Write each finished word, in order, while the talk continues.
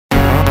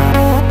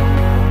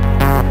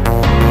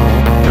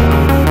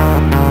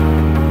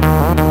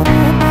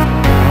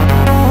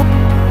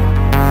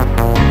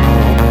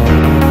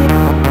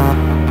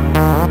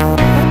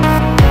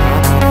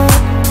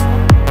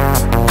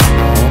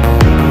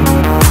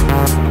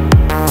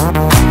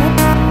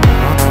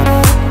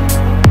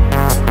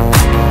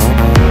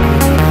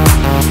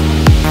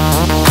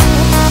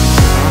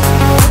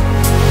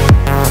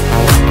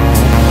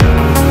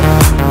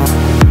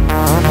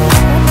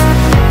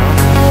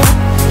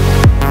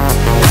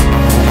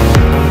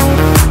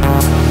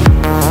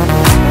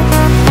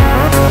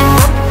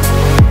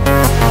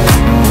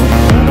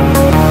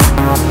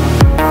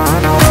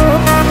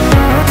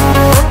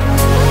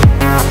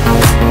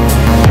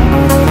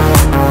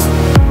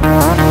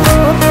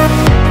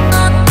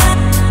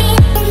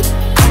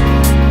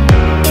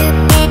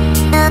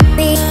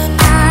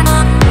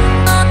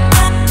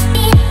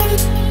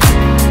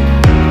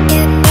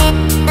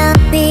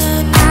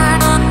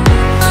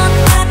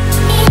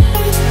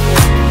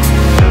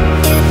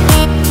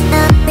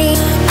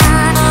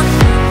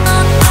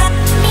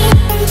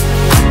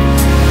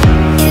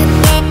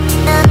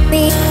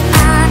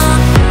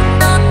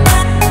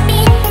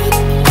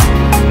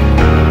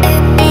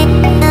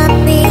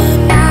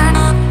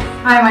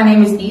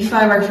name is Aoife.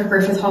 I work for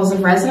Griffith Halls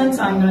of Residence.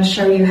 I'm going to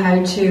show you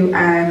how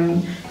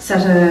to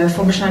set a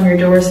function on your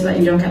door so that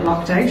you don't get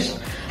locked out.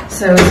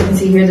 So as you can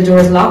see here, the door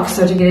is locked,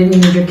 so to get in you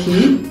need your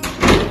key.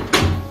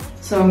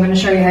 So I'm going to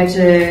show you how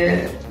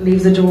to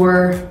leave the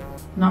door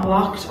not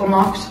locked,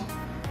 unlocked.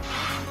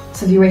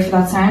 So if you wait for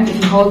that sound, if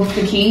you hold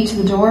the key to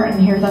the door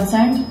and hear that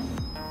sound,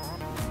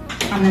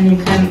 and then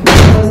you can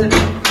close it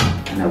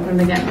and open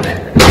it again without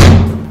it.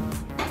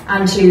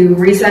 And to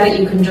reset it,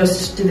 you can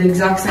just do the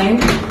exact same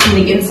from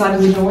the inside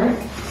of the door.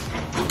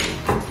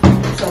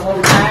 So hold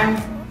it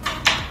down,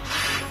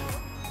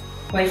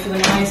 wait for the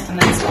noise, and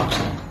then it's locked.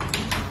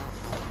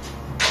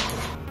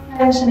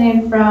 I'm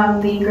Sinead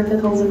from the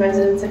Griffith Halls of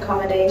Residence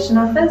Accommodation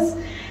Office.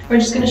 We're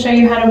just going to show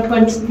you how to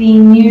put the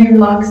new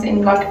locks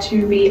in block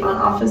 2B on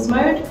office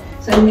mode.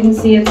 So you can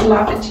see it's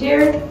locked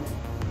here.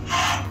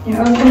 You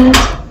open it.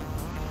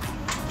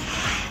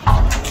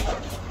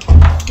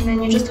 And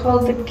then you just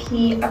hold the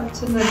key up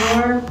to the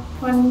door.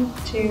 1,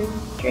 2,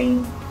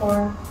 3,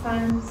 4,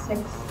 5, 6,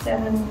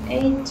 7,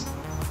 8.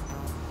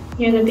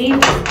 Hear the beep.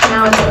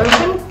 Now it's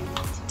open.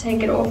 So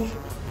take it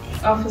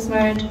off office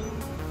mode.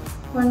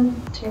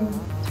 1, 2,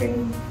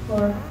 3,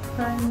 4,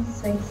 5,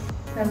 6,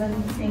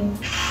 7,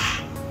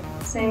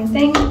 8. Same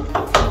thing.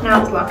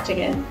 Now it's locked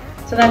again.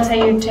 So that's how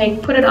you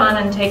put it on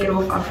and take it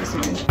off office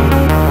mode.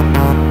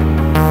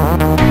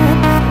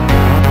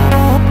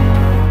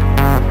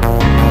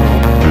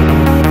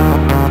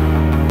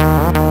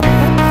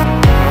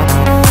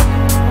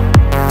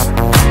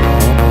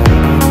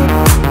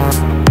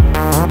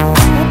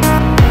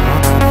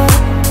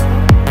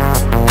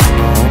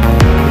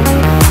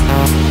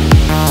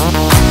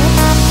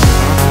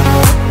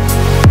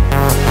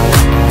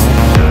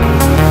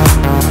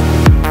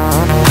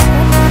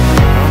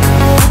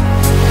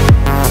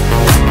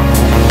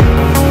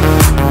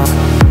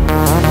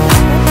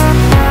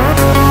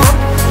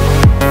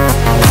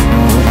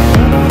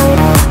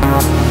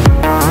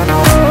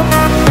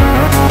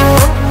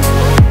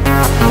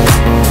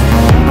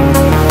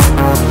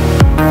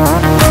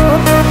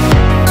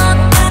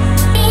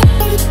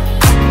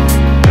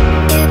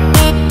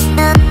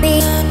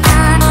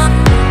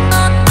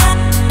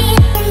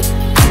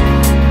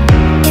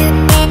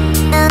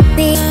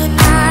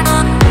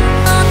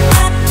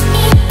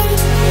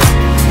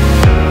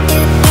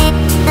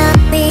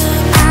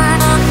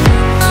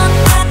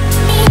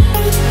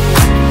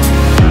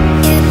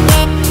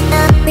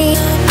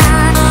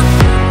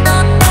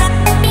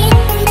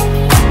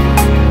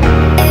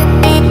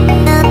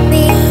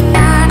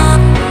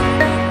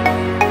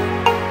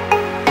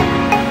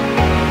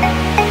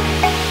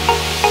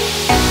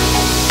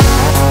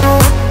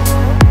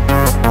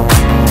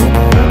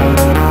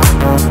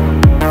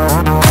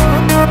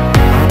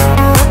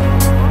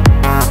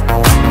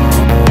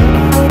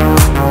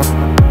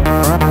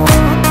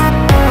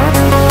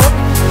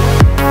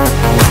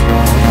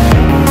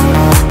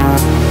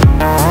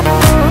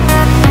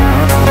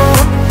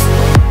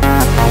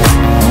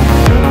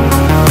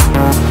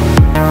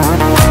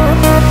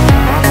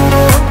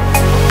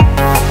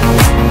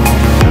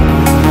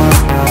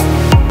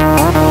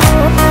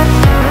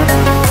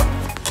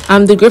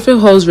 I'm the Griffith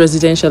Hall's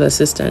residential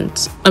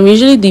assistant. I'm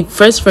usually the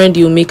first friend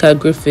you'll make at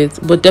Griffith,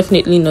 but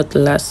definitely not the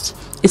last.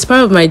 It's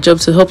part of my job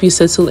to help you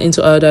settle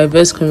into our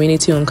diverse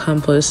community on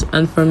campus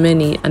and for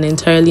many, an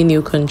entirely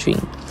new country.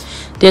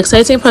 The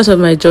exciting part of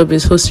my job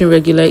is hosting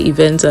regular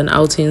events and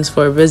outings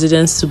for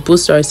residents to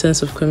boost our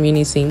sense of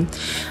community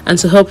and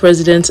to help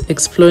residents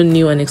explore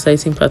new and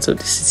exciting parts of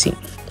the city.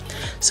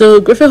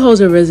 So Griffith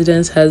Halls of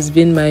Residence has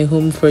been my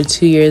home for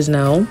 2 years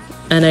now,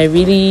 and I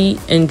really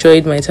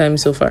enjoyed my time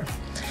so far.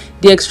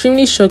 The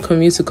extremely short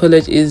commute to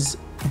college is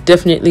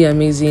definitely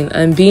amazing,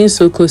 and being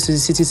so close to the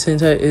city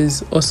center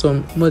is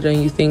awesome, more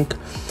than you think.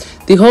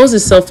 The halls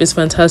itself is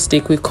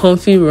fantastic with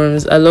comfy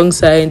rooms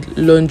alongside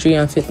laundry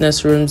and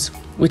fitness rooms,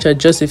 which are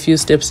just a few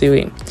steps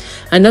away.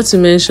 And not to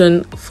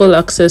mention full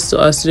access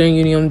to our student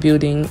union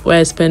building, where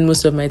I spend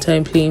most of my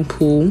time playing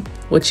pool,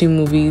 watching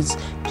movies,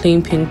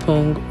 playing ping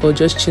pong, or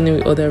just chilling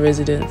with other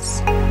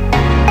residents.